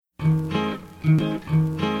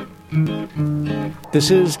This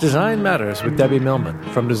is Design Matters with Debbie Millman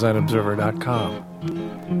from DesignObserver.com.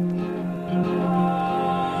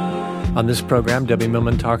 On this program, Debbie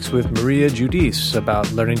Millman talks with Maria Giudice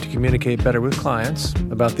about learning to communicate better with clients,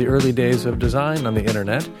 about the early days of design on the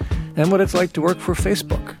internet, and what it's like to work for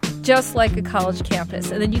Facebook. Just like a college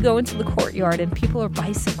campus. And then you go into the courtyard and people are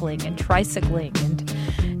bicycling and tricycling and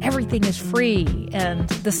everything is free and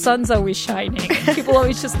the sun's always shining. People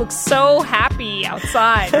always just look so happy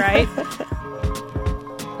outside, right?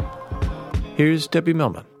 Here's Debbie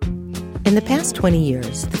Millman. In the past 20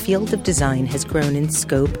 years, the field of design has grown in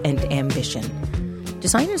scope and ambition.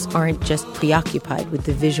 Designers aren't just preoccupied with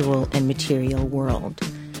the visual and material world.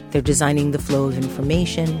 They're designing the flow of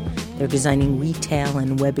information, they're designing retail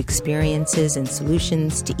and web experiences and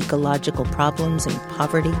solutions to ecological problems and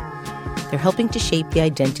poverty. They're helping to shape the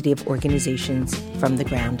identity of organizations from the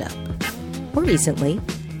ground up. More recently,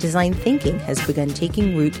 design thinking has begun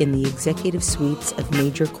taking root in the executive suites of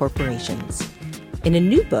major corporations. In a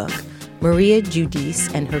new book, Maria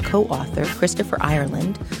Giudice and her co-author, Christopher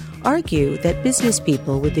Ireland, argue that business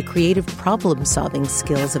people with the creative problem-solving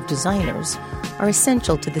skills of designers are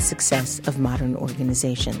essential to the success of modern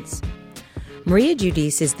organizations. Maria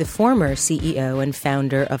Giudice is the former CEO and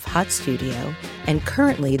founder of Hot Studio and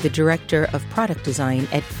currently the director of product design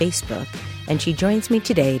at Facebook, and she joins me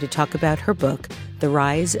today to talk about her book, The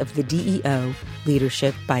Rise of the DEO,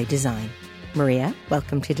 Leadership by Design. Maria,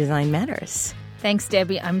 welcome to Design Matters. Thanks,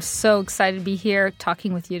 Debbie. I'm so excited to be here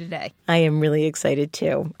talking with you today. I am really excited,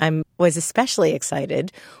 too. I was especially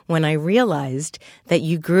excited when I realized that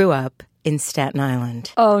you grew up in Staten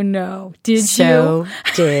Island. Oh, no. Did you? So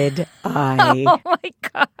did I. Oh, my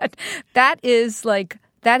God. That is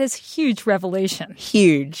a huge revelation.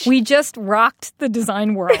 Huge. We just rocked the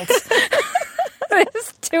design world.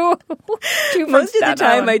 It's too Most of the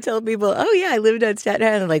time I tell people, oh, yeah, I lived on Staten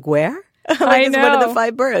Island. I'm like, where? I know. It's one of the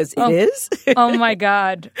 5 boroughs. It is? Oh, my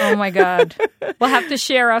God. Oh, my God. We'll have to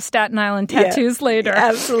share our Staten Island tattoos later.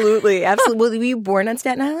 Absolutely. Absolutely. Were you born on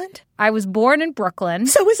Staten Island? I was born in Brooklyn.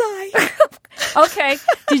 So was I. Okay.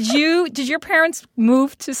 Did your parents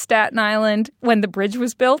move to Staten Island when the bridge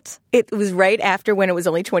was built? It was right after when it was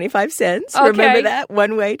only 25 cents. Okay. Remember that?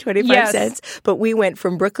 One way, 25 cents. But we went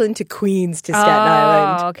from Brooklyn to Queens to Staten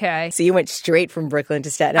Island. Oh, okay. So you went straight from Brooklyn to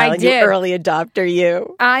Staten Island. I did. You early adopter,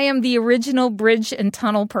 you. I am the original bridge and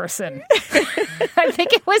tunnel person. I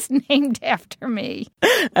think it was named after me.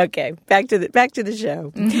 Okay, back to the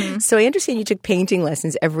show. Mm-hmm. So I understand you took painting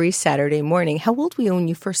lessons every Saturday morning. How old were you when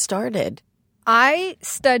you first started? I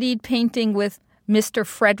studied painting with Mr.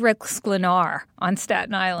 Frederick Sklenar on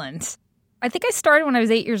Staten Island. I think I started when I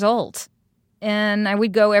was 8 years old. And I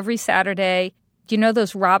would go every Saturday. Do you know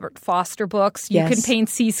those Robert Foster books? You Yes. can paint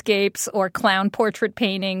seascapes or clown portrait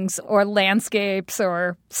paintings or landscapes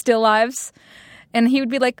or still lives. And he would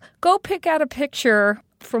be like, go pick out a picture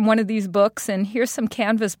from one of these books and here's some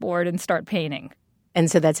canvas board and start painting. And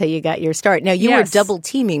so that's how you got your start. Now, you were double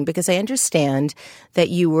teaming because I understand that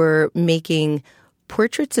you were making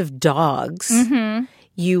portraits of dogs. Mm-hmm.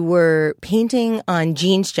 You were painting on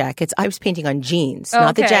jeans jackets. I was painting on jeans,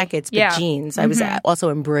 not the jackets, but jeans. I was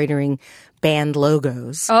also embroidering band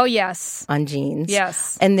logos. Oh, yes. On jeans.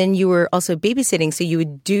 Yes. And then you were also babysitting. So you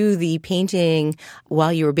would do the painting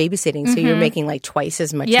while you were babysitting. So you were making like twice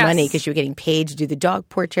as much money because you were getting paid to do the dog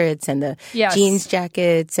portraits and the jeans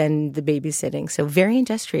jackets and the babysitting. So very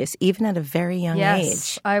industrious, even at a very young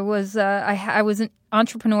age. I was an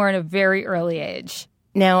entrepreneur at a very early age.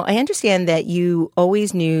 Now, I understand that you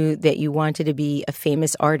always knew that you wanted to be a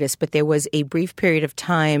famous artist, but there was a brief period of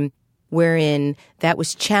time wherein that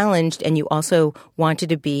was challenged and you also wanted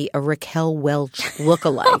to be a Raquel Welch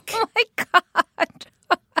lookalike. Oh, my God.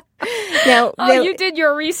 Now, you did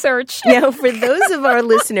your research. Now, for those of our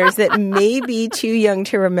listeners that may be too young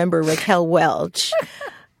to remember Raquel Welch,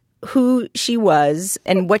 who she was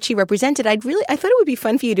and what she represented, I thought it would be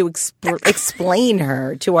fun for you to explain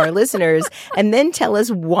her to our listeners and then tell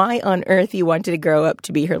us why on earth you wanted to grow up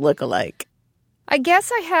to be her lookalike. I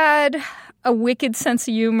guess I had a wicked sense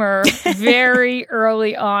of humor very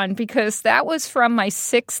early on because that was from my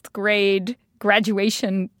 6th grade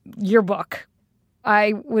graduation yearbook.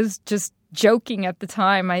 I was just joking at the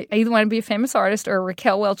time. I either want to be a famous artist or a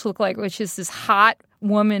Raquel Welch lookalike, which is this hot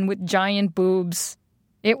woman with giant boobs.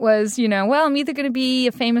 It was, well, I'm either going to be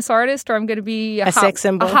a famous artist or I'm going to be a sex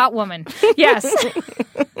symbol. A hot woman. Yes.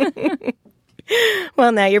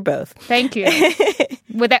 Well, now you're both. Thank you.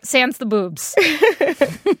 With that, sans the boobs.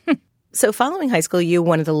 So following high school, you were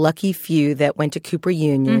one of the lucky few that went to Cooper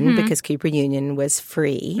Union because Cooper Union was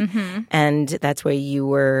free. And that's where you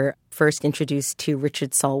were first introduced to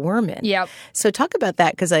Richard Saul Wurman. Yep. So talk about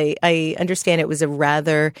that, because I understand it was a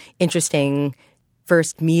rather interesting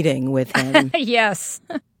first meeting with him. Yes.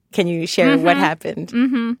 Can you share what happened?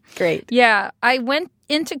 Mm-hmm. Great. Yeah. I went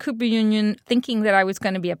into Cooper Union thinking that I was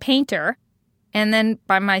going to be a painter. And then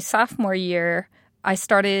by my sophomore year, I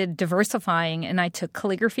started diversifying, and I took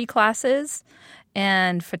calligraphy classes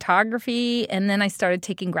and photography, and then I started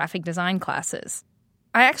taking graphic design classes.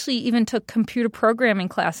 I actually even took computer programming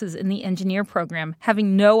classes in the engineer program,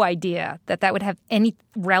 having no idea that that would have any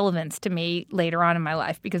relevance to me later on in my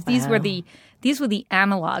life, because these were the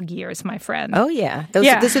analog years, my friend. Oh, yeah.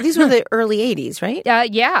 So these were the early 80s, right?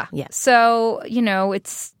 Yeah. Yeah. So,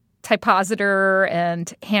 it's typositor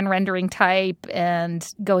and hand rendering type and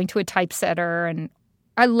going to a typesetter. And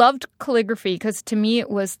I loved calligraphy because to me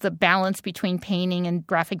it was the balance between painting and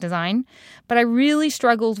graphic design. But I really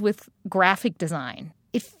struggled with graphic design.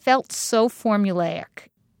 It felt so formulaic.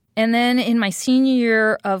 And then in my senior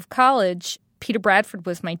year of college, Peter Bradford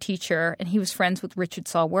was my teacher, and he was friends with Richard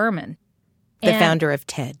Saul Wurman. The founder of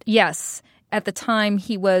TED. Yes. At the time,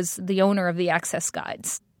 he was the owner of the Access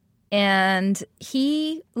Guides. And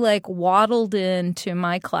he, waddled into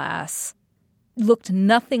my class, looked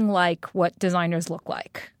nothing like what designers look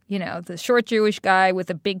like. The short Jewish guy with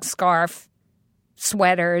a big scarf,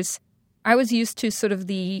 sweaters. I was used to sort of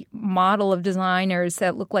the model of designers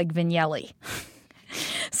that look like Vignelli.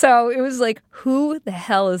 So it was like, who the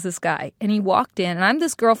hell is this guy? And he walked in, and I'm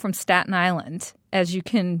this girl from Staten Island, as you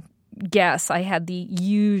can guess. I had the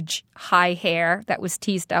huge high hair that was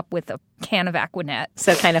teased up with a can of Aquanet.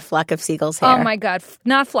 So kind of Flock of Seagulls hair. Oh, my God.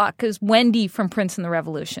 Not Flock, because Wendy from Prince and the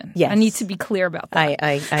Revolution. Yes. I need to be clear about that.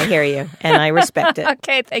 I hear you, and I respect it.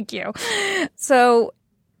 Okay, thank you. So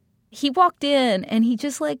he walked in, and he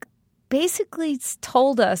just basically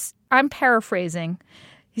told us, I'm paraphrasing,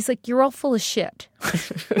 he's like, you're all full of shit.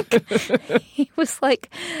 He was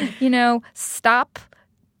like, stop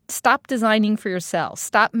designing for yourself.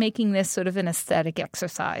 Stop making this sort of an aesthetic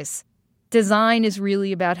exercise. Design is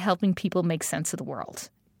really about helping people make sense of the world.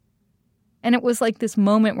 And it was like this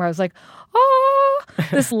moment where I was like, oh,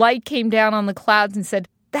 this light came down on the clouds and said,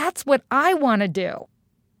 that's what I want to do.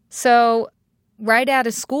 So right out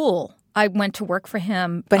of school, I went to work for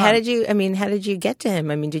him. But how did you get to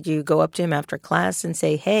him? Did you go up to him after class and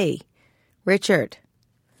say, hey, Richard?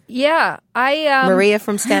 Yeah, Maria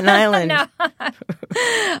from Staten Island. No,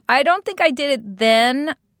 I don't think I did it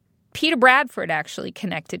then. Peter Bradford actually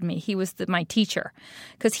connected me. He was my teacher,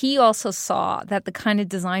 because he also saw that the kind of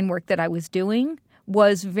design work that I was doing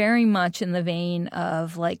was very much in the vein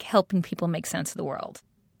of helping people make sense of the world.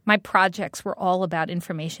 My projects were all about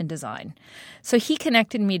information design. So he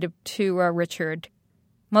connected me to Richard.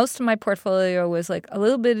 Most of my portfolio was a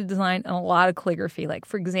little bit of design and a lot of calligraphy.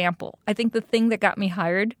 For example, I think the thing that got me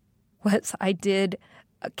hired was I did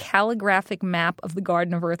a calligraphic map of the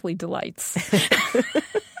Garden of Earthly Delights.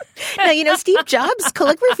 Now, Steve Jobs'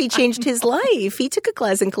 calligraphy changed his life. He took a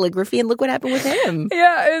class in calligraphy, and look what happened with him.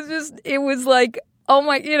 Yeah, it was like, oh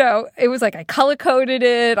my, it was like I color-coded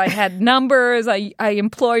it. I had numbers. I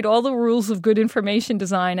employed all the rules of good information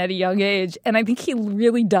design at a young age. And I think he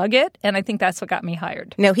really dug it. And I think that's what got me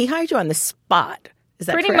hired. No, he hired you on the spot. Is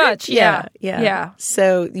that pretty correct? much, yeah.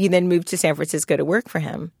 So you then moved to San Francisco to work for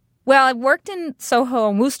him. Well, I worked in Soho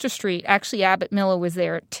on Wooster Street. Actually, Abbott Miller was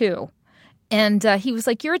there, too. And he was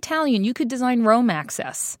like, you're Italian. You could design Rome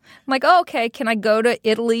access. I'm like, oh, okay. Can I go to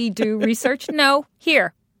Italy, do research? No.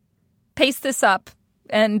 Here. Paste this up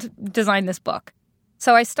and design this book.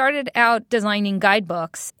 So I started out designing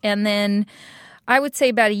guidebooks. And then I would say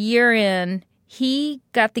about a year in, he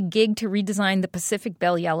got the gig to redesign the Pacific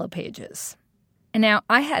Bell Yellow Pages. And now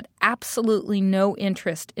I had absolutely no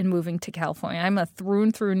interest in moving to California. I'm a through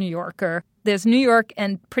and through New Yorker. There's New York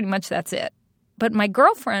and pretty much that's it. But my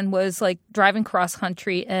girlfriend was driving cross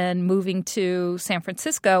country and moving to San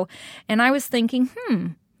Francisco. And I was thinking,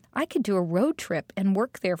 I could do a road trip and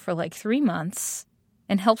work there for 3 months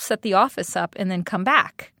and help set the office up and then come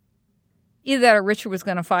back. Either that or Richard was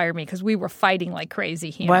going to fire me because we were fighting like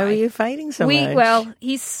crazy. Why were you fighting so much? Well,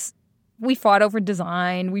 we fought over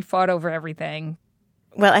design. We fought over everything.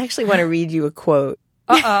 Well, I actually want to read you a quote.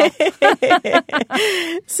 Uh-oh.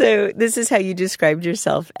 So this is how you described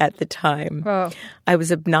yourself at the time. Oh. I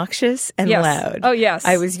was obnoxious and loud. Oh, yes.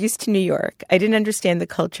 I was used to New York. I didn't understand the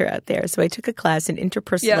culture out there, so I took a class in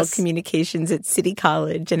interpersonal communications at City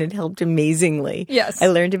College, and it helped amazingly. Yes. I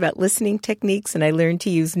learned about listening techniques, and I learned to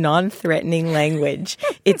use non-threatening language.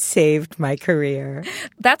 It saved my career.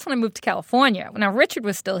 That's when I moved to California. Now, Richard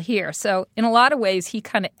was still here, so in a lot of ways, he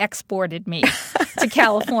kind of exported me to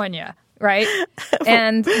California. right?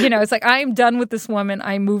 And, it's like, I'm done with this woman.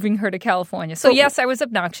 I'm moving her to California. So, yes, I was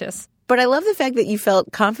obnoxious. But I love the fact that you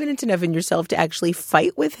felt confident enough in yourself to actually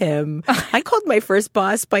fight with him. I called my first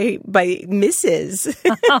boss by Mrs.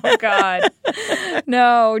 Oh, God.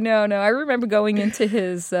 No. I remember going into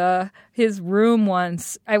his room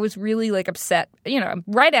once. I was really upset,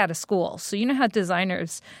 right out of school. So you know how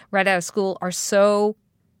designers right out of school are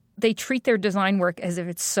they treat their design work as if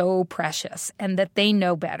it's so precious and that they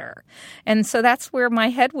know better. And so that's where my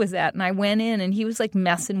head was at. And I went in and he was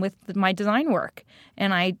messing with my design work.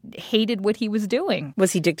 And I hated what he was doing.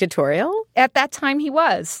 Was he dictatorial? At that time he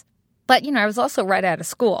was. But, I was also right out of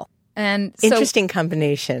school. And so, interesting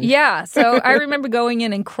combination. Yeah. So I remember going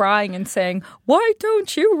in and crying and saying, why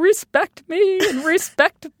don't you respect me and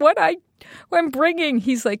respect what I'm bringing?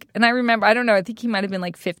 He's like, and I remember, I don't know, I think he might have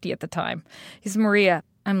been 50 at the time. He's Maria,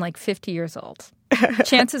 I'm 50 years old.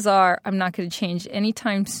 Chances are I'm not going to change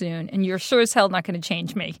anytime soon, and you're sure as hell not going to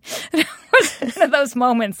change me. It was one of those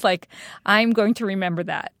moments I'm going to remember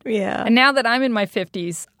that. Yeah. And now that I'm in my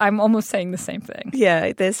 50s, I'm almost saying the same thing. Yeah,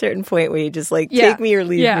 at a certain point where you just take me or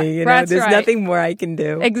leave me. There's nothing more I can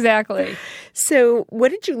do. Exactly. So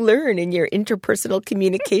what did you learn in your interpersonal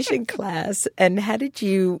communication class, and how did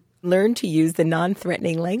you learn to use the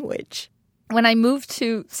non-threatening language? When I moved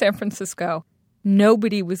to San Francisco,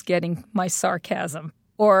 nobody was getting my sarcasm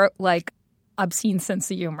or obscene sense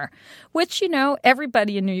of humor, which,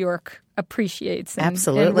 everybody in New York appreciates. And,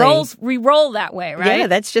 absolutely. And we roll that way, right? Yeah,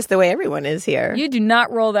 that's just the way everyone is here. You do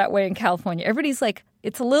not roll that way in California. Everybody's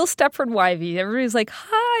it's a little Stepford Wivey. Everybody's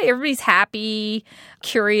hi. Everybody's happy,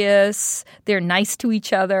 curious. They're nice to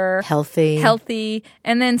each other. Healthy.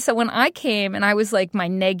 And then so when I came and I was my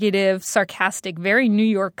negative, sarcastic, very New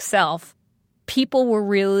York self, people were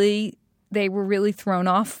really thrown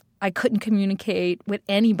off. I couldn't communicate with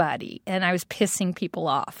anybody, and I was pissing people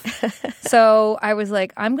off. So I was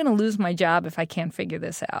I'm going to lose my job if I can't figure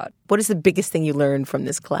this out. What is the biggest thing you learned from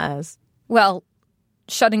this class? Well,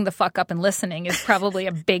 shutting the fuck up and listening is probably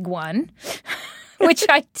a big one, which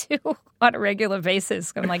I do on a regular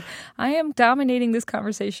basis. I'm I am dominating this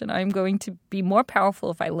conversation. I'm going to be more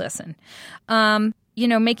powerful if I listen.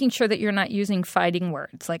 Making sure that you're not using fighting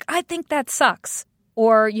words I think that sucks.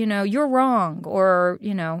 Or, you're wrong. Or,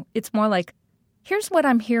 it's more here's what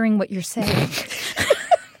I'm hearing what you're saying.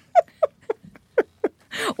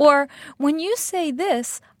 Or, when you say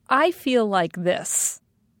this, I feel like this.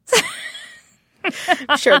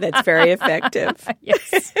 I'm sure that's very effective.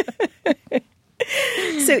 Yes.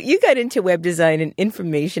 So you got into web design and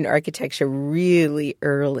information architecture really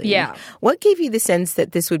early. Yeah. What gave you the sense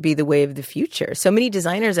that this would be the way of the future? So many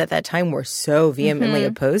designers at that time were so vehemently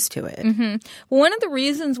opposed to it. Mm-hmm. Well, one of the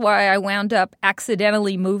reasons why I wound up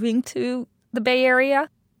accidentally moving to the Bay Area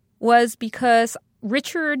was because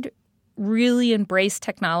Richard really embraced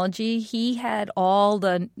technology. He had all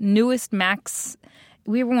the newest Macs.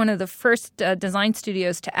 We were one of the first design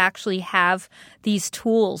studios to actually have these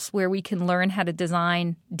tools where we can learn how to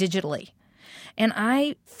design digitally. And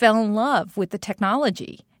I fell in love with the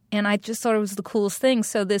technology, and I just thought it was the coolest thing.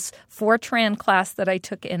 So this Fortran class that I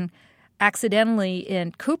took accidentally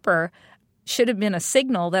in Cooper should have been a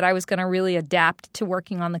signal that I was going to really adapt to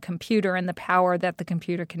working on the computer and the power that the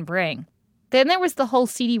computer can bring. Then there was the whole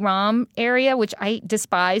CD-ROM area, which I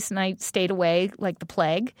despised, and I stayed away like the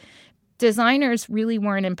plague. Designers really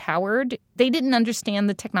weren't empowered. They didn't understand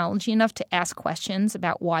the technology enough to ask questions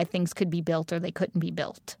about why things could be built or they couldn't be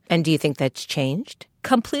built. And do you think that's changed?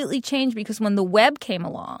 Completely changed, because when the web came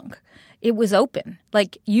along, it was open.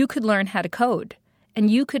 You could learn how to code,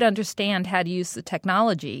 and you could understand how to use the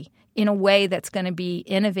technology in a way that's going to be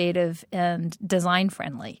innovative and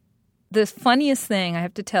design-friendly. The funniest thing, I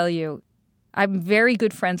have to tell you, I'm very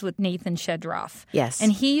good friends with Nathan Shedroff. Yes.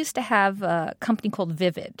 And he used to have a company called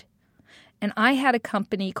Vivid. And I had a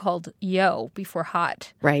company called Yo before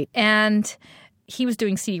Hot. Right. And he was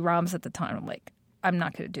doing CD-ROMs at the time. I'm I'm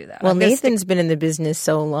not going to do that. Well, Nathan's been in the business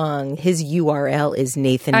so long. His URL is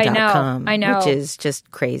nathan.com. I know. Which is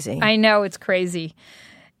just crazy. I know. It's crazy.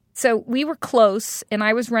 So we were close, and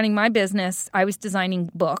I was running my business. I was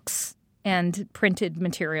designing books and printed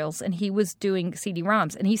materials, and he was doing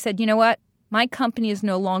CD-ROMs. And he said, you know what? My company is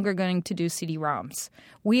no longer going to do CD-ROMs.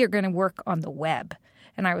 We are going to work on the web.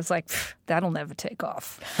 And I was like, that'll never take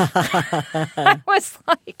off. I was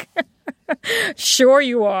like, sure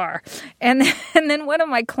you are. And then one of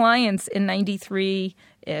my clients in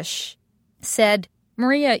 93-ish said,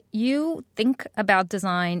 Maria, you think about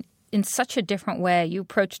design in such a different way. You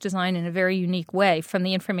approach design in a very unique way from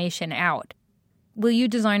the information out. Will you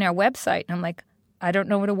design our website? And I'm like, I don't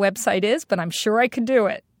know what a website is, but I'm sure I could do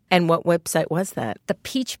it. And what website was that? The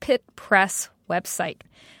Peach Pit Press website.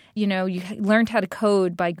 You know, you learned how to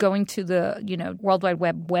code by going to the, World Wide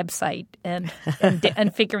Web website and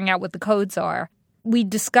figuring out what the codes are. We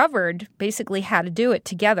discovered basically how to do it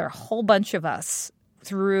together, a whole bunch of us,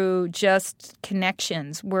 through just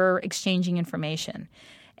connections. We're exchanging information.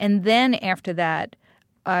 And then after that,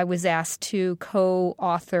 I was asked to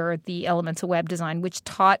co-author The Elements of Web Design, which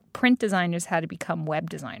taught print designers how to become web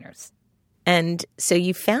designers. And so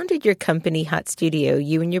you founded your company, Hot Studio.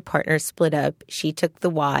 You and your partner split up. She took the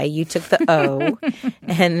Y, you took the O,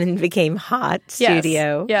 and then became Hot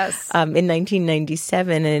Studio. Yes. In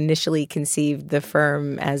 1997, and initially conceived the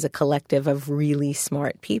firm as a collective of really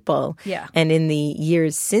smart people. Yeah. And in the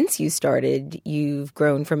years since you started, you've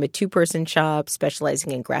grown from a two-person shop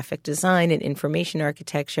specializing in graphic design and information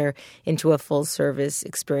architecture into a full-service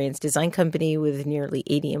experience design company with nearly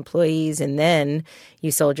 80 employees. And then you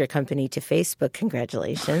sold your company to Facebook.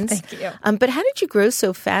 Congratulations. Thank you. But how did you grow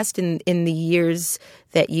so fast in the years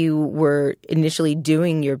that you were initially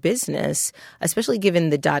doing your business, especially given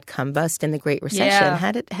the dot-com bust and the Great Recession? Yeah.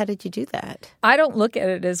 How did you do that? I don't look at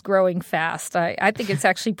it as growing fast. I think it's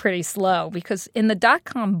actually pretty slow because in the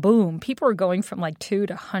dot-com boom, people were going from like 2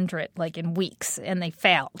 to 100 like in weeks, and they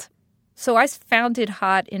failed. So I founded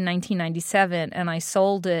Hot in 1997, and I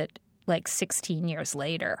sold it like 16 years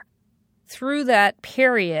later. Through that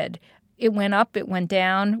period, it went up, it went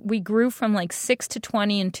down. We grew from like 6 to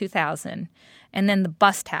 20 in 2000, and then the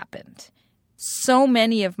bust happened. So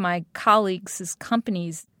many of my colleagues'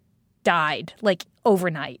 companies died like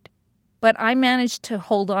overnight. But I managed to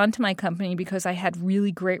hold on to my company because I had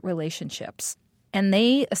really great relationships. And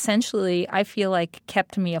they essentially, I feel like,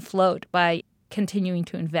 kept me afloat by continuing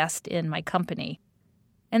to invest in my company.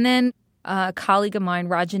 And then a colleague of mine,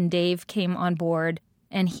 Rajan Dave, came on board,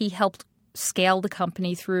 and he helped scale the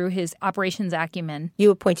company through his operations acumen.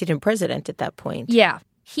 You appointed him president at that point. Yeah.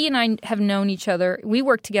 He and I have known each other. We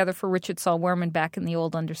worked together for Richard Saul Werman back in the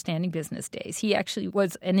old Understanding Business days. He actually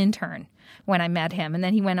was an intern when I met him, and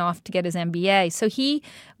then he went off to get his MBA. So he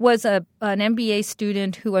was an MBA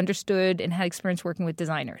student who understood and had experience working with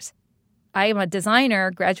designers. I am a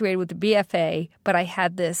designer, graduated with a BFA, but I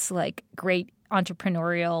had this like great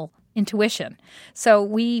entrepreneurial intuition. So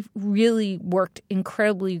we really worked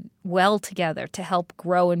incredibly well together to help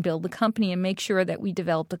grow and build the company and make sure that we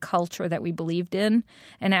developed a culture that we believed in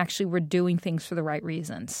and actually were doing things for the right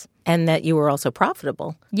reasons. And that you were also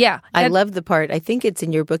profitable. Yeah. I love the part. I think it's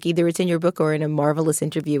in your book. Either it's in your book or in a marvelous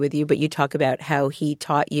interview with you, but you talk about how he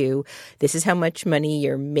taught you this is how much money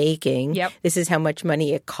you're making. Yep. This is how much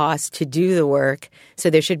money it costs to do the work.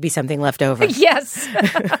 So there should be something left over. Yes.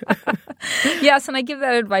 Yes, and I give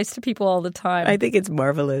that advice to people all the time. I think it's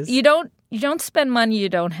marvelous. You don't spend money you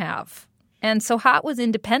don't have. And so Hot was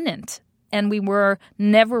independent, and we were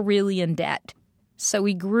never really in debt. So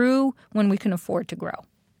we grew when we can afford to grow.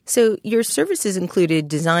 So your services included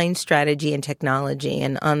design, strategy, and technology.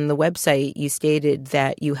 And on the website, you stated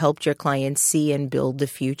that you helped your clients see and build the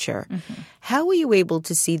future. Mm-hmm. How were you able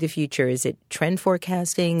to see the future? Is it trend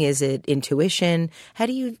forecasting? Is it intuition? How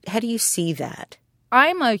do you see that?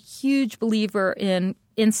 I'm a huge believer in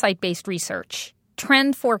insight-based research.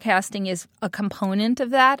 Trend forecasting is a component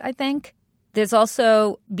of that, I think. There's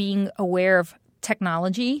also being aware of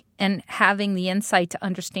technology and having the insight to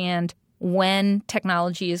understand when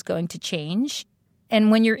technology is going to change. And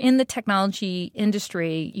when you're in the technology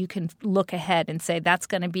industry, you can look ahead and say that's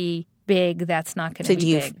going to be big, that's not going to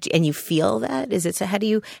be big. And you feel that? Is it so? How do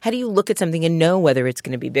you look at something and know whether it's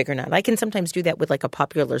going to be big or not? I can sometimes do that with like a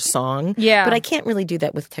popular song, but I can't really do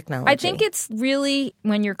that with technology. I think it's really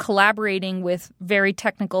when you're collaborating with very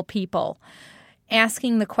technical people,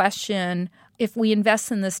 asking the question, if we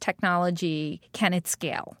invest in this technology, can it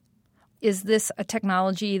scale? Is this a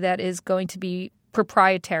technology that is going to be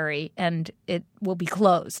proprietary and it will be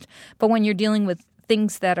closed? But when you're dealing with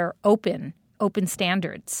things that are open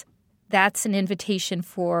standards, that's an invitation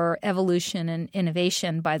for evolution and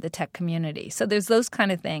innovation by the tech community. So there's those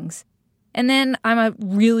kind of things. And then I'm a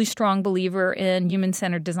really strong believer in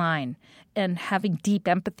human-centered design and having deep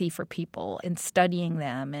empathy for people and studying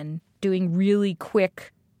them and doing really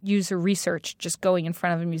quick user research, just going in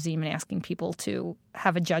front of a museum and asking people to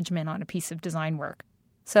have a judgment on a piece of design work.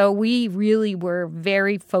 So we really were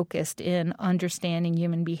very focused in understanding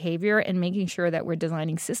human behavior and making sure that we're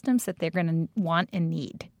designing systems that they're going to want and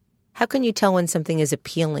need. How can you tell when something is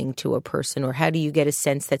appealing to a person, or how do you get a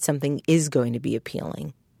sense that something is going to be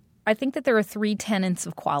appealing? I think that there are 3 tenets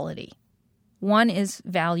of quality. One is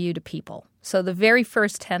value to people. So the very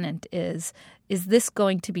first tenet is this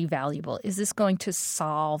going to be valuable? Is this going to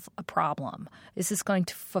solve a problem? Is this going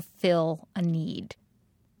to fulfill a need?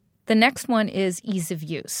 The next one is ease of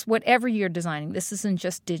use. Whatever you're designing, this isn't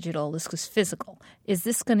just digital, this is physical. Is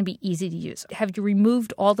this going to be easy to use? Have you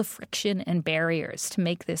removed all the friction and barriers to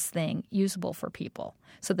make this thing usable for people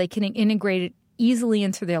so they can integrate it easily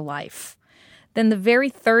into their life? Then the very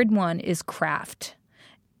third one is craft.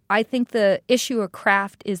 I think the issue of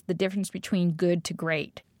craft is the difference between good to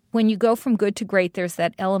great. When you go from good to great, there's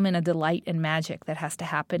that element of delight and magic that has to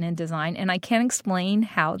happen in design. And I can't explain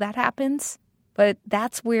how that happens, but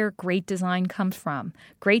that's where great design comes from.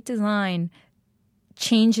 Great design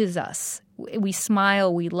changes us. We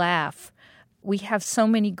smile, we laugh. We have so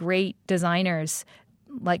many great designers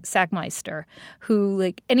like Sagmeister who,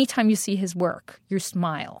 like, anytime you see his work, you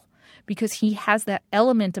smile because he has that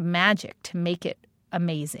element of magic to make it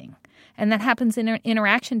amazing. And that happens in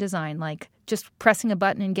interaction design, like just pressing a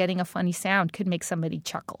button and getting a funny sound could make somebody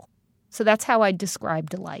chuckle. So that's how I describe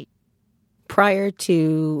delight. Prior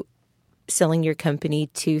to selling your company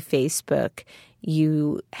to Facebook,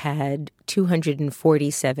 you had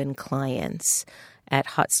 247 clients at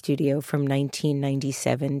Hot Studio from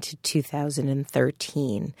 1997 to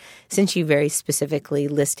 2013. Since you very specifically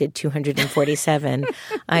listed 247,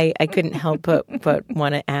 I couldn't help but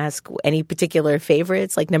want to ask any particular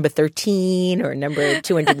favorites, like number 13 or number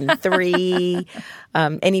 203,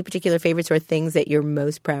 any particular favorites or things that you're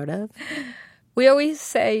most proud of? We always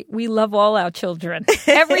say we love all our children.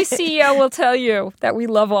 Every CEO will tell you that we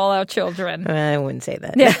love all our children. I wouldn't say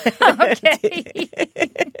that. Yeah. Okay.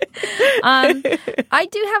 I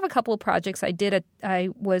do have a couple of projects. I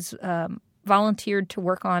was volunteered to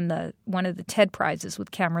work on one of the TED Prizes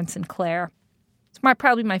with Cameron Sinclair. It's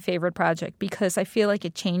probably my favorite project because I feel like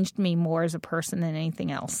it changed me more as a person than anything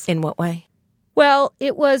else. In what way? Well,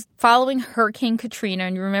 it was following Hurricane Katrina,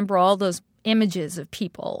 and you remember all those images of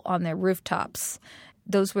people on their rooftops.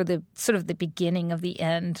 Those were the sort of the beginning of the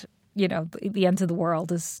end. You know, the end of the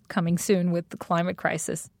world is coming soon with the climate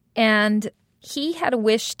crisis. And he had a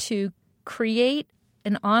wish to create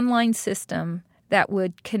an online system that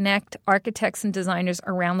would connect architects and designers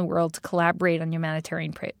around the world to collaborate on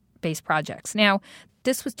humanitarian-based projects. Now,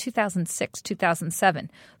 this was 2006, 2007.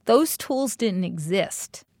 Those tools didn't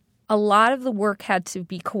exist. A lot of the work had to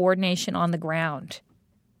be coordination on the ground.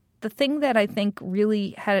 The thing that I think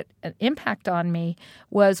really had an impact on me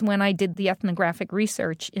was when I did the ethnographic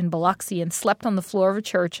research in Biloxi and slept on the floor of a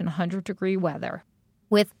church in 100-degree weather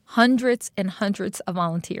with hundreds and hundreds of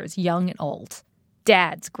volunteers, young and old,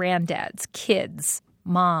 dads, granddads, kids,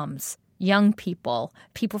 moms, young people,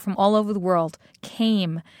 people from all over the world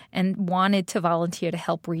came and wanted to volunteer to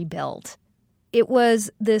help rebuild. It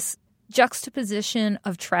was this juxtaposition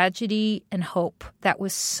of tragedy and hope that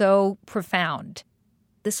was so profound.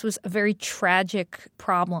 This was a very tragic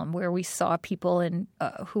problem where we saw people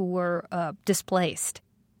who were displaced.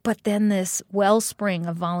 But then this wellspring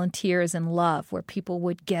of volunteers and love where people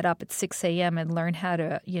would get up at 6 a.m. and learn how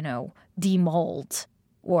to, demold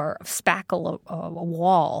or spackle a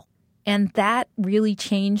wall. And that really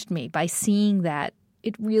changed me. By seeing that,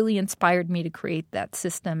 it really inspired me to create that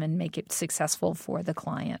system and make it successful for the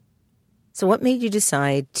client. So what made you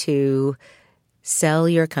decide to sell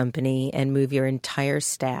your company and move your entire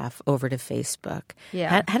staff over to Facebook?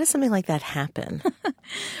 Yeah. How does something like that happen?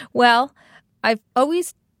 Well, I've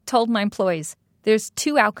always told my employees, there's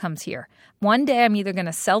two outcomes here. One day I'm either going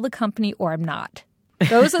to sell the company or I'm not.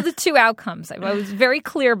 Those are the two outcomes. I was very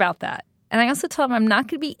clear about that. And I also told them I'm not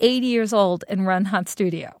going to be 80 years old and run Hot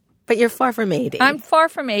Studio. But you're far from 80. I'm far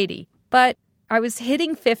from 80. But I was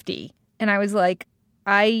hitting 50, and I was like,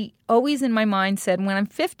 I always in my mind said, when I'm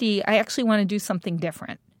 50, I actually want to do something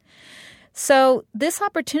different. So this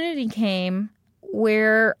opportunity came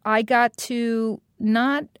where I got to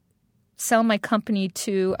not sell my company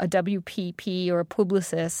to a WPP or a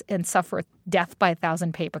Publicis and suffer death by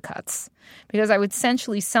 1,000 paper cuts. Because I would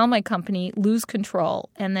essentially sell my company, lose control,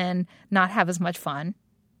 and then not have as much fun.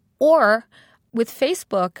 Or with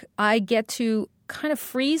Facebook, I get to kind of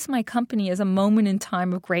freeze my company as a moment in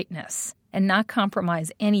time of greatness and not compromise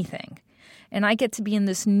anything. And I get to be in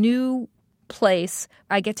this new place.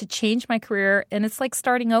 I get to change my career, and it's like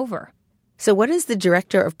starting over. So what does the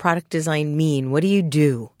director of product design mean? What do you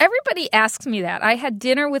do? Everybody asks me that. I had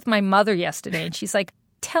dinner with my mother yesterday, and she's like,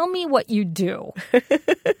 tell me what you do.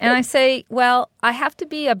 And I say, well, I have to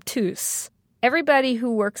be obtuse. Everybody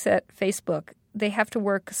who works at Facebook, they have to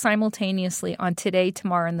work simultaneously on today,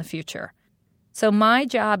 tomorrow, and the future. So my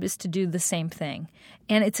job is to do the same thing.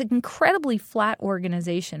 And it's an incredibly flat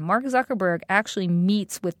organization. Mark Zuckerberg actually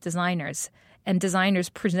meets with designers, and designers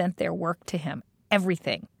present their work to him.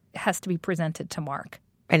 Everything has to be presented to Mark.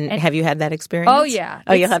 And have you had that experience? Oh, yeah.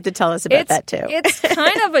 Oh, you'll have to tell us about that, too. It's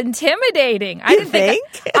kind of intimidating. I would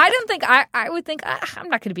think I'm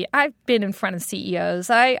not going to be. I've been in front of CEOs.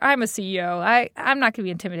 I'm a CEO. I'm not going to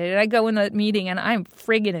be intimidated. I go in the meeting and I'm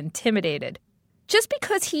friggin' intimidated. Just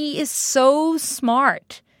because he is so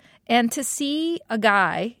smart. And to see a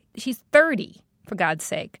guy, he's 30, for God's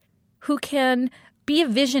sake, who can be a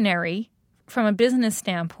visionary from a business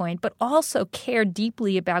standpoint, but also care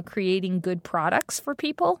deeply about creating good products for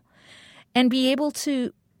people and be able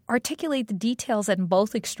to articulate the details at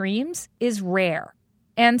both extremes is rare.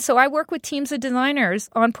 And so I work with teams of designers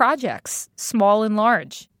on projects, small and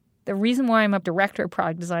large. The reason why I'm a director of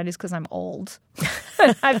product design is because I'm old.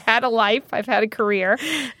 I've had a life. I've had a career.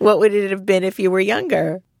 What would it have been if you were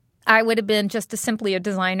younger? I would have been just simply a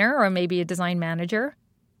designer or maybe a design manager.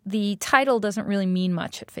 The title doesn't really mean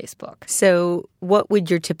much at Facebook. So what would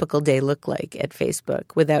your typical day look like at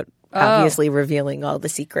Facebook without obviously revealing all the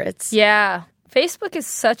secrets? Yeah. Facebook is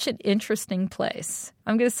such an interesting place.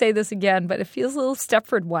 I'm going to say this again, but it feels a little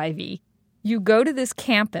Stepford-wivey. You go to this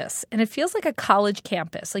campus, and it feels like a college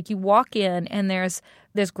campus. Like you walk in, and there's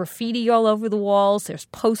graffiti all over the walls. There's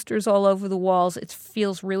posters all over the walls. It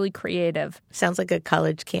feels really creative. Sounds like a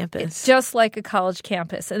college campus. It's just like a college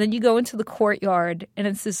campus. And then you go into the courtyard, and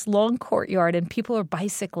it's this long courtyard, and people are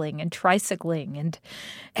bicycling and tricycling, and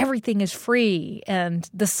everything is free, and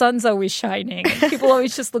the sun's always shining. And people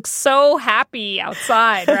always just look so happy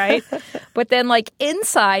outside, right? But then, like,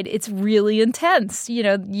 inside, it's really intense. You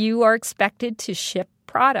know, you are expected to ship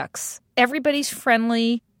products. Everybody's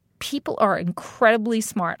friendly. People are incredibly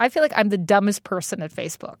smart. I feel like I'm the dumbest person at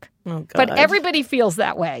Facebook. Oh, God. But everybody feels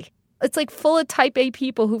that way. It's like full of type A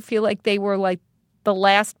people who feel like they were like the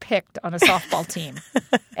last picked on a softball team.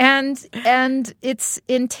 And it's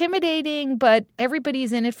intimidating, but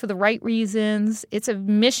everybody's in it for the right reasons. It's a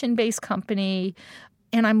mission-based company,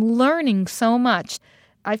 and I'm learning so much.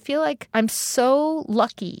 I feel like I'm so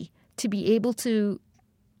lucky to be able to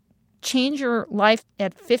change your life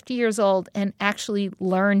at 50 years old and actually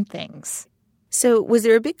learn things. So was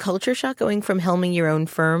there a big culture shock going from helming your own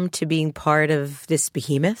firm to being part of this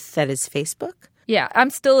behemoth that is Facebook? Yeah, I'm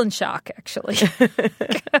still in shock, actually.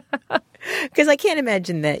 Because I can't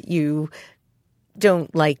imagine that you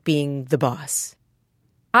don't like being the boss.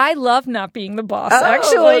 I love not being the boss,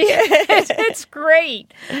 actually. Okay. It's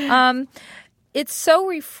great. It's so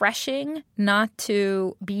refreshing not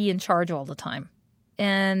to be in charge all the time.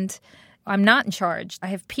 And I'm not in charge. I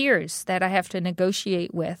have peers that I have to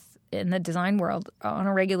negotiate with in the design world on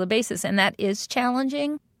a regular basis. And that is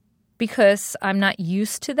challenging because I'm not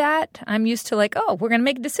used to that. I'm used to like, oh, we're going to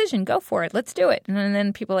make a decision. Go for it. Let's do it. And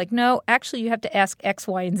then people are like, no, actually, you have to ask X,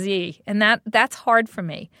 Y, and Z. And that's hard for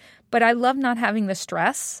me. But I love not having the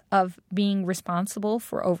stress of being responsible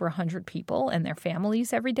for over 100 people and their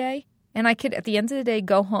families every day. And I could, at the end of the day,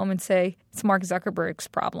 go home and say, it's Mark Zuckerberg's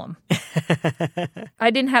problem.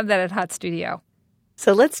 I didn't have that at Hot Studio.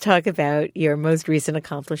 So let's talk about your most recent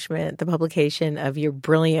accomplishment, the publication of your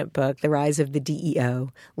brilliant book, The Rise of the DEO,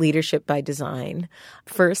 Leadership by Design.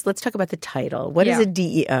 First, let's talk about the title. What is a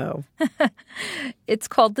DEO? It's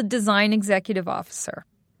called the Design Executive Officer.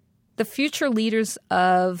 The future leaders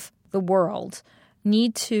of the world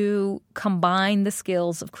need to combine the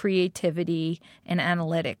skills of creativity and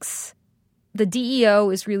analytics. The DEO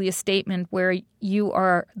is really a statement where you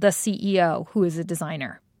are the CEO who is a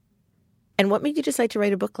designer. And what made you decide to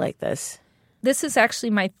write a book like this? This is actually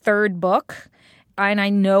my third book, and I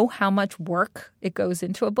know how much work it goes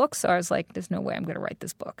into a book, so I was like, there's no way I'm going to write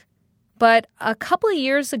this book. But a couple of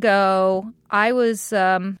years ago, I was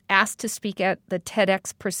asked to speak at the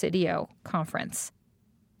TEDx Presidio conference.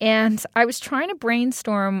 And I was trying to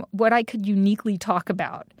brainstorm what I could uniquely talk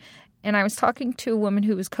about. And I was talking to a woman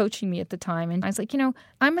who was coaching me at the time. And I was like,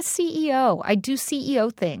 I'm a CEO. I do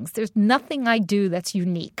CEO things. There's nothing I do that's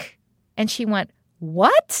unique. And she went,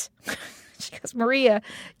 what? She goes, Maria,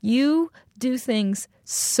 you do things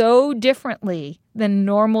so differently than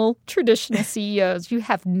normal traditional CEOs. You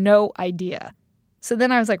have no idea. So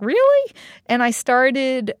then I was like, really? And I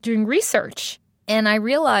started doing research. And I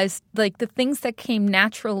realized like the things that came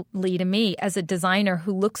naturally to me as a designer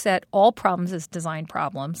who looks at all problems as design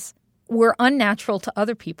problems were unnatural to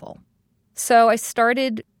other people. So I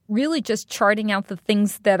started really just charting out the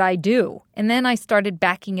things that I do. And then I started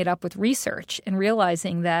backing it up with research and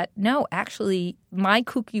realizing that, no, actually, my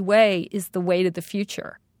kooky way is the way to the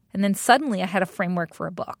future. And then suddenly I had a framework for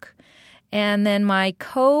a book. And then my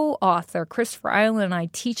co-author, Christopher Island, and I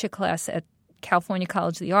teach a class at California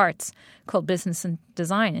College of the Arts called Business and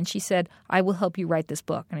Design. And she said, I will help you write this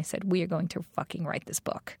book. And I said, we are going to fucking write this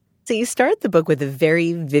book. So you start the book with a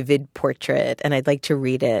very vivid portrait, and I'd like to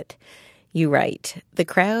read it. You write, "The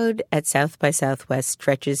crowd at South by Southwest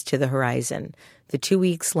stretches to the horizon. The 2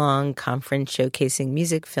 weeks long conference showcasing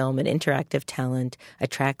music, film, and interactive talent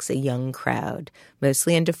attracts a young crowd.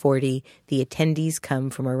 Mostly under 40, the attendees come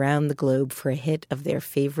from around the globe for a hit of their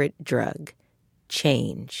favorite drug,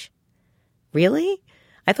 change." Really?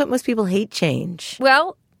 I thought most people hate change.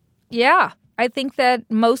 Well, yeah. I think that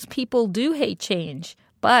most people do hate change,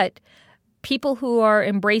 but people who are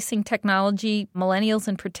embracing technology, millennials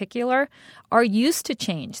in particular, are used to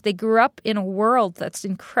change. They grew up in a world that's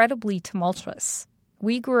incredibly tumultuous.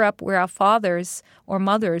 We grew up where our fathers or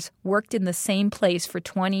mothers worked in the same place for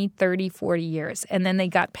 20, 30, 40 years, and then they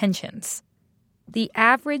got pensions. The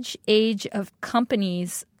average age of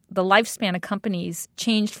companies, the lifespan of companies,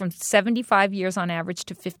 changed from 75 years on average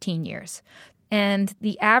to 15 years. And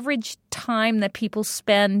the average time that people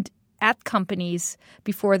spend at companies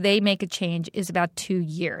before they make a change is about 2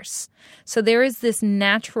 years. So there is this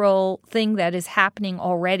natural thing that is happening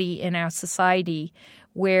already in our society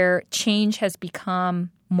where change has become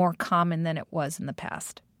more common than it was in the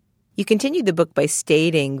past. You continued the book by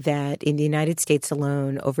stating that in the United States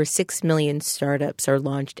alone, over 6 million startups are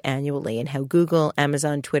launched annually, and how Google,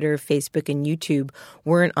 Amazon, Twitter, Facebook, and YouTube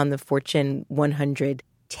weren't on the Fortune 100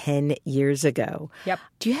 10 years ago. Yep.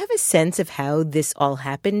 Do you have a sense of how this all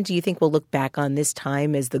happened? Do you think we'll look back on this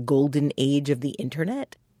time as the golden age of the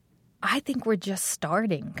internet? I think we're just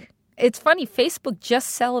starting. It's funny, Facebook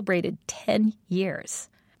just celebrated 10 years.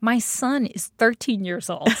 My son is 13 years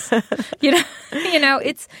old. you know,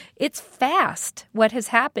 it's fast what has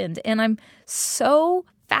happened. And I'm so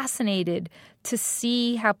fascinated to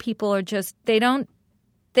see how people are just,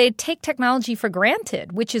 they take technology for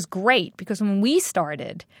granted, which is great because when we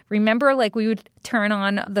started, remember, like we would turn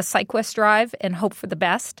on the SideQuest drive and hope for the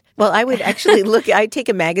best? Well, I would actually I'd take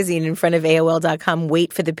a magazine in front of AOL.com,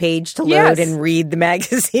 wait for the page to load Yes. and read the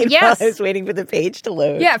magazine Yes. while I was waiting for the page to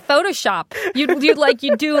load. Yeah, Photoshop. You'd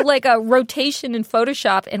do like a rotation in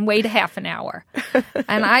Photoshop and wait a half an hour.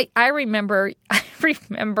 And I remember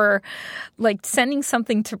like sending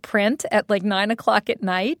something to print at like 9 o'clock at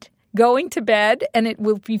night, going to bed, and it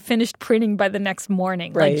will be finished printing by the next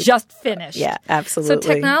morning. Right. Like just finished. Yeah, absolutely. So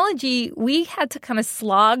technology, we had to kind of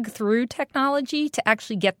slog through technology to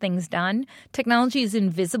actually get things done. Technology is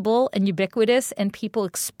invisible and ubiquitous, and people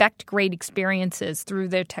expect great experiences through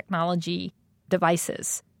their technology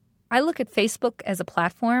devices. I look at Facebook as a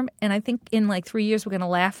platform, and I think in like 3 years we're going to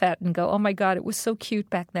laugh at it and go, oh my God, it was so cute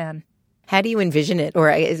back then. How do you envision it? Or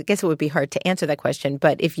I guess it would be hard to answer that question,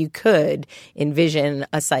 but if you could envision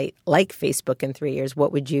a site like Facebook in 3 years,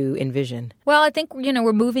 what would you envision? Well, I think,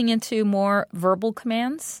 we're moving into more verbal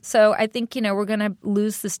commands. So I think, we're going to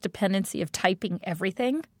lose this dependency of typing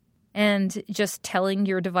everything and just telling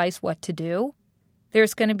your device what to do.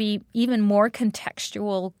 There's going to be even more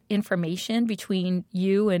contextual information between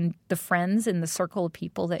you and the friends in the circle of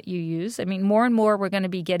people that you use. I mean, more and more we're going to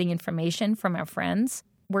be getting information from our friends.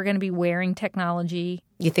 We're going to be wearing technology.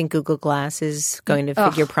 You think Google Glass is going to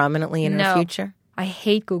figure prominently in our future? I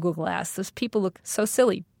hate Google Glass. Those people look so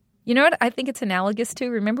silly. You know what I think it's analogous to?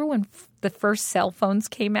 Remember when the first cell phones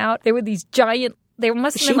came out? They were these giant, they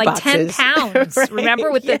must have been like 10 pounds. Right. Remember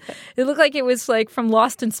with it looked like it was like from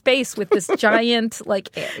Lost in Space with this giant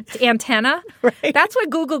like antenna. Right. That's what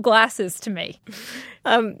Google Glass is to me.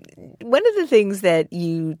 One of the things that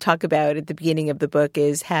you talk about at the beginning of the book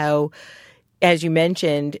is how, as you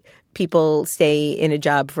mentioned, people stay in a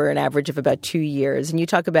job for an average of about 2 years. And you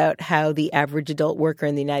talk about how the average adult worker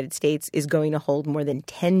in the United States is going to hold more than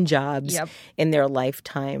 10 jobs in their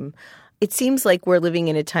lifetime. It seems like we're living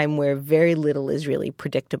in a time where very little is really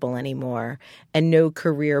predictable anymore and no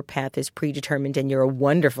career path is predetermined. And you're a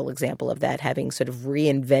wonderful example of that, having sort of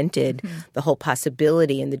reinvented the whole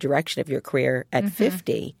possibility and the direction of your career at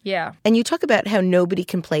 50. Yeah. And you talk about how nobody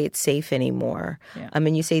can play it safe anymore. Yeah. I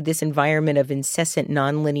mean, you say this environment of incessant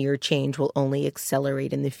nonlinear change will only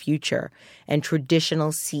accelerate in the future. And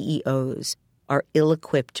traditional CEOs are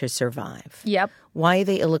ill-equipped to survive. Yep. Why are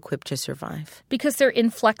they ill-equipped to survive? Because they're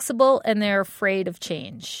inflexible and they're afraid of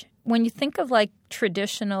change. When you think of like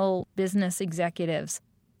traditional business executives,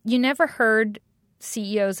 you never heard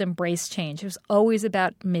CEOs embrace change. It was always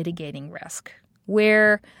about mitigating risk.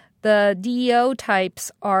 Where the DEO types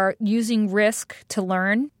are using risk to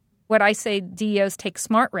learn. What I say, DEOs take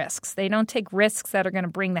smart risks. They don't take risks that are going to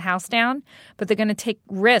bring the house down, but they're going to take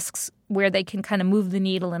risks where they can kind of move the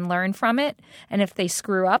needle and learn from it. And if they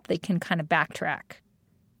screw up, they can kind of backtrack.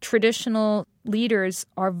 Traditional leaders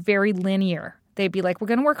are very linear. They'd be like, we're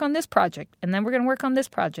going to work on this project, and then we're going to work on this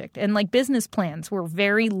project. And like business plans were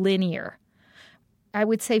very linear. I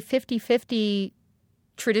would say 50-50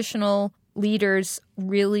 traditional leaders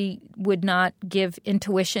really would not give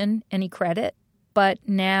intuition any credit. But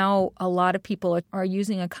now a lot of people are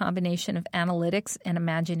using a combination of analytics and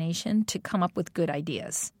imagination to come up with good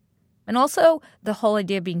ideas. And also the whole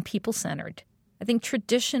idea of being people-centered. I think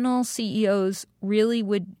traditional CEOs really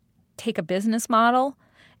would take a business model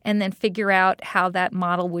and then figure out how that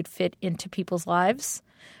model would fit into people's lives,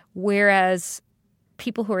 whereas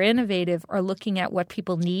people who are innovative are looking at what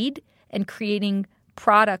people need and creating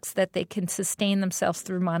products that they can sustain themselves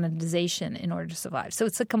through monetization in order to survive. So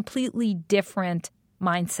it's a completely different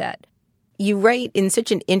mindset. You write in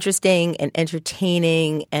such an interesting and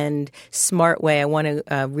entertaining and smart way. I want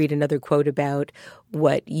to read another quote about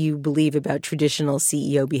what you believe about traditional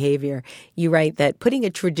CEO behavior. You write that putting a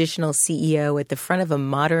traditional CEO at the front of a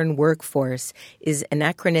modern workforce is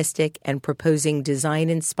anachronistic, and proposing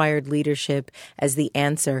design-inspired leadership as the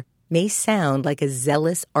answer may sound like a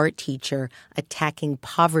zealous art teacher attacking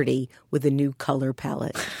poverty with a new color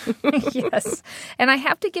palette. Yes. And I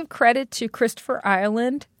have to give credit to Christopher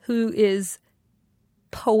Ireland, who is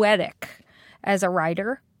poetic as a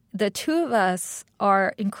writer. The two of us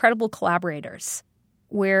are incredible collaborators,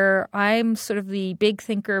 where I'm sort of the big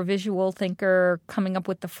thinker, visual thinker, coming up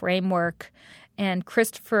with the framework, and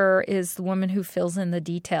Christopher is the woman who fills in the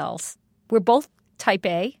details. We're both type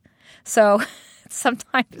A, so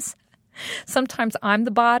sometimes I'm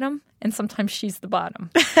the bottom and sometimes she's the bottom.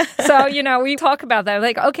 So, we talk about that.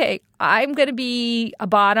 Like, okay, I'm going to be a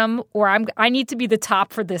bottom, or I need to be the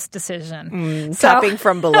top for this decision. Topping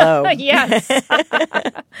from below. Yes.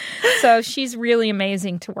 So she's really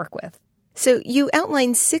amazing to work with. So you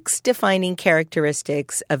outline 6 defining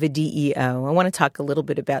characteristics of a DEO. I want to talk a little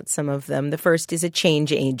bit about some of them. The first is a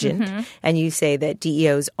change agent. Mm-hmm. And you say that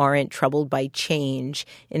DEOs aren't troubled by change.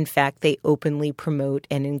 In fact, they openly promote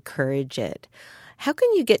and encourage it. How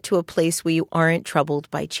can you get to a place where you aren't troubled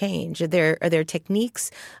by change? Are there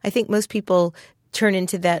techniques? I think most people turn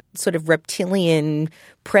into that sort of reptilian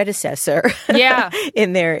predecessor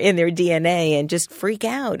in their DNA and just freak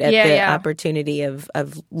out at the opportunity of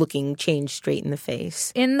looking change straight in the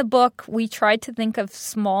face. In the book, we tried to think of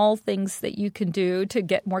small things that you can do to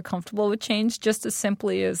get more comfortable with change, just as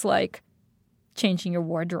simply as like changing your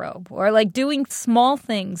wardrobe, or like doing small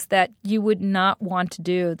things that you would not want to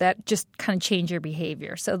do that just kind of change your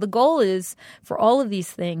behavior. So the goal is for all of these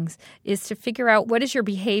things is to figure out what is your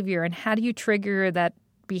behavior and how do you trigger that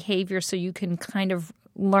behavior so you can kind of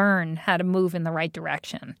learn how to move in the right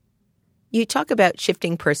direction. You talk about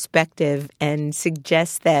shifting perspective and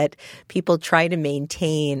suggest that people try to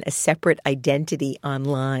maintain a separate identity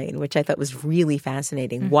online, which I thought was really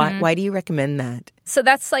fascinating. Mm-hmm. Why do you recommend that? So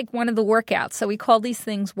that's like one of the workouts. So we call these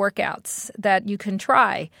things workouts that you can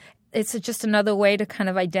try. It's just another way to kind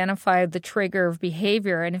of identify the trigger of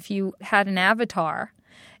behavior. And if you had an avatar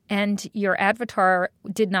and your avatar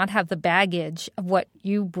did not have the baggage of what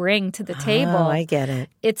you bring to the table. Oh, I get it.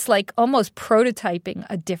 It's like almost prototyping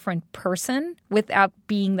a different person without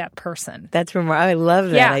being that person. That's remarkable. I love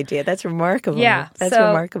that idea. That's remarkable. Yeah. That's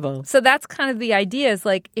remarkable. So that's kind of the idea is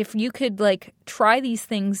like if you could like try these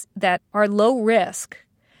things that are low risk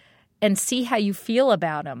and see how you feel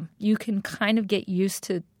about them, you can kind of get used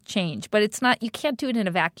to change. But it's not, you can't do it in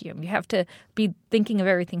a vacuum. You have to be thinking of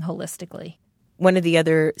everything holistically. One of the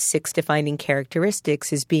other 6 defining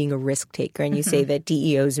characteristics is being a risk taker. And you say that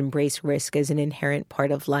DEOs embrace risk as an inherent part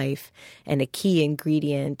of life and a key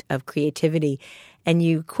ingredient of creativity. And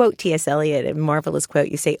you quote T.S. Eliot, a marvelous quote.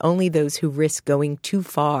 You say, only those who risk going too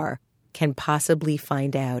far can possibly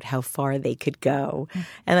find out how far they could go.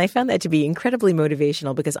 And I found that to be incredibly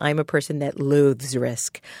motivational because I'm a person that loathes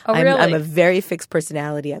risk. Oh, really? I'm a very fixed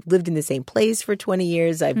personality. I've lived in the same place for 20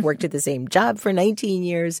 years. I've worked at the same job for 19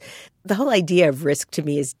 years. The whole idea of risk to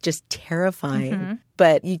me is just terrifying. Mm-hmm.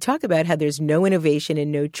 But you talk about how there's no innovation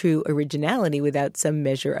and no true originality without some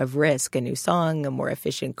measure of risk. A new song, a more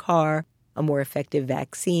efficient car, a more effective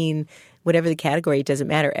vaccine. Whatever the category, it doesn't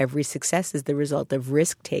matter. Every success is the result of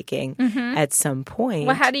risk-taking at some point.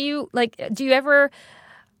 Well, how do you, do you ever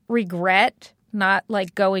regret not,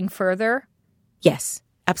 going further? Yes,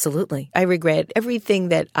 absolutely. I regret everything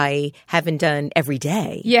that I haven't done every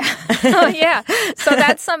day. Yeah. Oh, yeah. So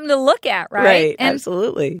that's something to look at, right? Right, and,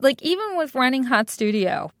 absolutely. Even with running Hot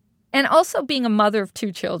Studio and also being a mother of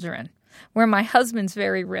 2 children, where my husband's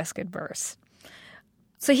very risk-adverse.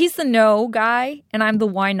 So he's the no guy, and I'm the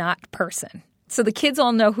why not person. So the kids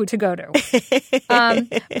all know who to go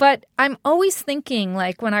to. But I'm always thinking,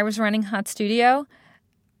 when I was running Hot Studio,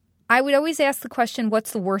 I would always ask the question,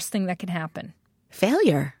 what's the worst thing that can happen?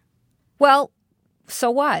 Failure. Well,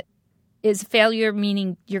 so what? Is failure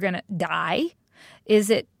meaning you're going to die? Is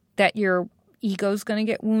it that your ego's going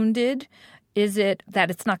to get wounded? Is it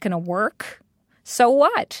that it's not going to work? So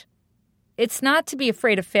what? It's not to be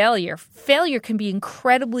afraid of failure. Failure can be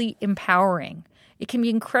incredibly empowering. It can be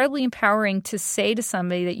incredibly empowering to say to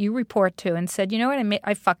somebody that you report to and said, you know what,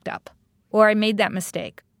 I fucked up, or I made that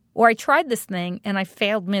mistake, or I tried this thing and I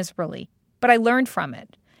failed miserably, but I learned from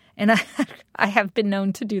it. And I have been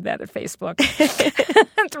known to do that at Facebook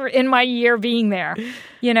in my year being there,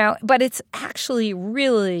 But it's actually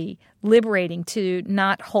really liberating to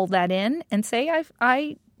not hold that in and say,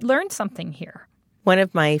 I learned something here. One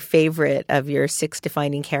of my favorite of your 6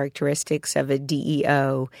 defining characteristics of a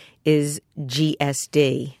DEO is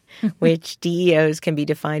GSD, which DEOs can be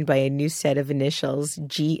defined by a new set of initials,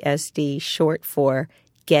 GSD, short for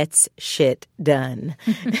Gets Shit Done.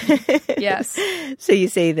 Yes. So you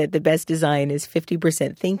say that the best design is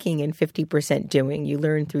 50% thinking and 50% doing. You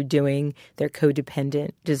learn through doing. They're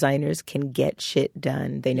codependent. Designers can get shit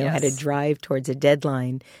done. They know how to drive towards a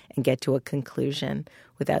deadline and get to a conclusion.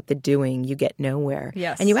 Without the doing, you get nowhere.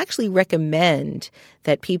 Yes. And you actually recommend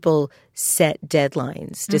that people set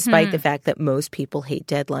deadlines, despite the fact that most people hate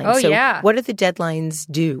deadlines. Oh, so yeah. What do the deadlines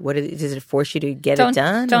do? Does it force you to get it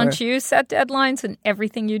done? Don't you set deadlines in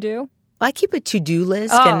everything you do? I keep a to-do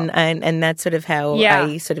list, and that's sort of how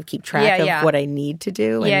I sort of keep track of what I need to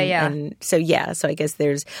do. And so I guess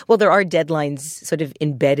there are deadlines sort of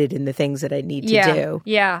embedded in the things that I need to do.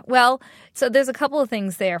 Yeah. Well, so there's a couple of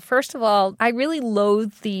things there. First of all, I really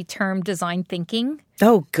loathe the term design thinking.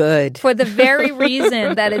 Oh, good. For the very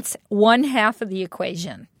reason that it's one half of the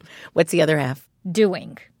equation. What's the other half?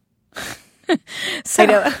 Doing. So, I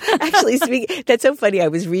know. Actually, that's so funny. I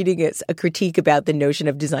was reading a critique about the notion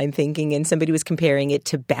of design thinking, and somebody was comparing it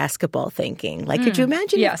to basketball thinking. Like, could you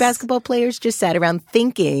imagine if basketball players just sat around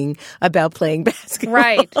thinking about playing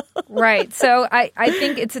basketball? Right. So I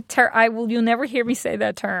think it's a term. You'll never hear me say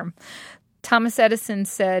that term. Thomas Edison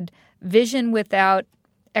said, "Vision without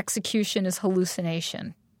execution is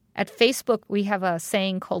hallucination." At Facebook, we have a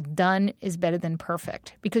saying called "done is better than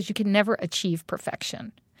perfect," because you can never achieve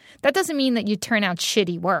perfection. That doesn't mean that you turn out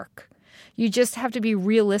shitty work. You just have to be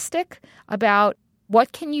realistic about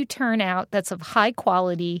what can you turn out that's of high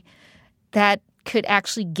quality that could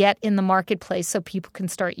actually get in the marketplace so people can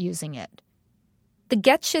start using it. The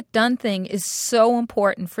get shit done thing is so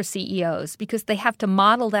important for CEOs because they have to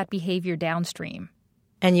model that behavior downstream.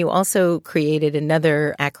 And you also created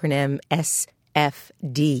another acronym,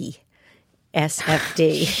 SFD.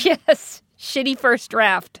 SFD. Yes. Shitty first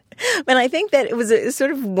draft. And I think that it was a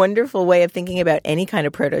sort of wonderful way of thinking about any kind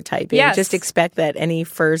of prototyping. Yes. Just expect that any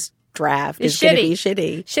first draft is going to be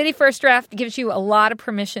shitty. Shitty first draft gives you a lot of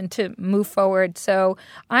permission to move forward. So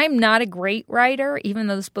I'm not a great writer, even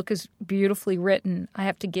though this book is beautifully written. I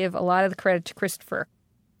have to give a lot of the credit to Christopher.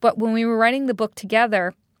 But when we were writing the book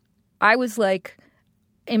together, I was like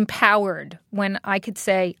empowered when I could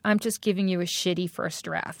say, I'm just giving you a shitty first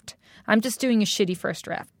draft. I'm just doing a shitty first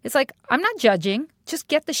draft. It's like, I'm not judging. Just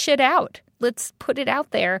get the shit out. Let's put it out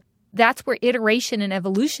there. That's where iteration and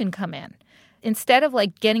evolution come in. Instead of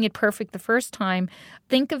like getting it perfect the first time,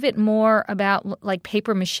 think of it more about like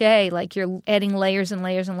paper mache, like you're adding layers and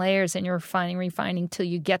layers and layers and you're refining till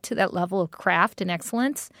you get to that level of craft and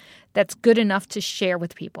excellence that's good enough to share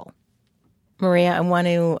with people. Maria, I want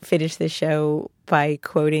to finish the show by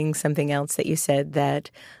quoting something else that you said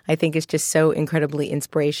that I think is just so incredibly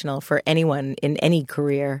inspirational for anyone in any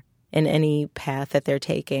career, in any path that they're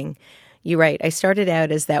taking. You write, I started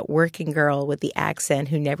out as that working girl with the accent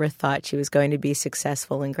who never thought she was going to be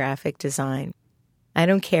successful in graphic design. I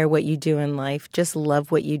don't care what you do in life, just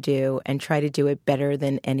love what you do and try to do it better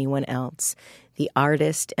than anyone else. The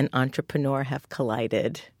artist and entrepreneur have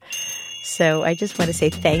collided. So I just want to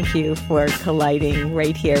say thank you for colliding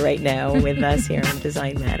right here, right now with us here on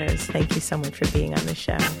Design Matters. Thank you so much for being on the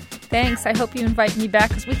show. Thanks. I hope you invite me back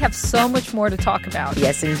because we have so much more to talk about.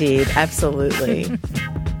 Yes, indeed. Absolutely.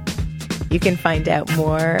 You can find out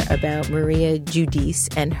more about Maria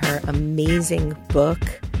Giudice and her amazing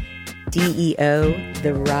book, DEO,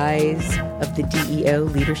 The Rise of the DEO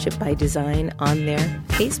Leadership by Design, on their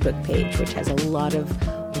Facebook page, which has a lot of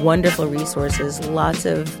wonderful resources, lots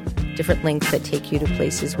of different links that take you to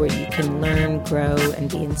places where you can learn, grow, and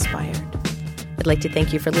be inspired. I'd like to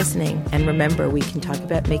thank you for listening. And remember, we can talk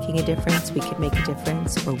about making a difference, we could make a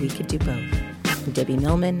difference, or we could do both. I'm Debbie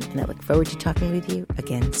Millman, and I look forward to talking with you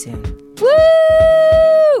again soon.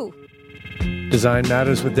 Woo! Design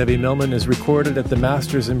Matters with Debbie Millman is recorded at the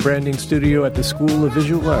Masters in Branding Studio at the School of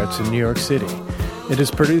Visual Arts in New York City. It is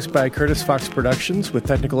produced by Curtis Fox Productions with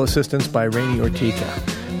technical assistance by Rainey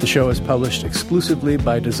Ortica. The show is published exclusively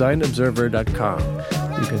by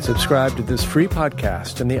DesignObserver.com. You can subscribe to this free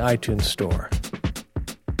podcast in the iTunes Store.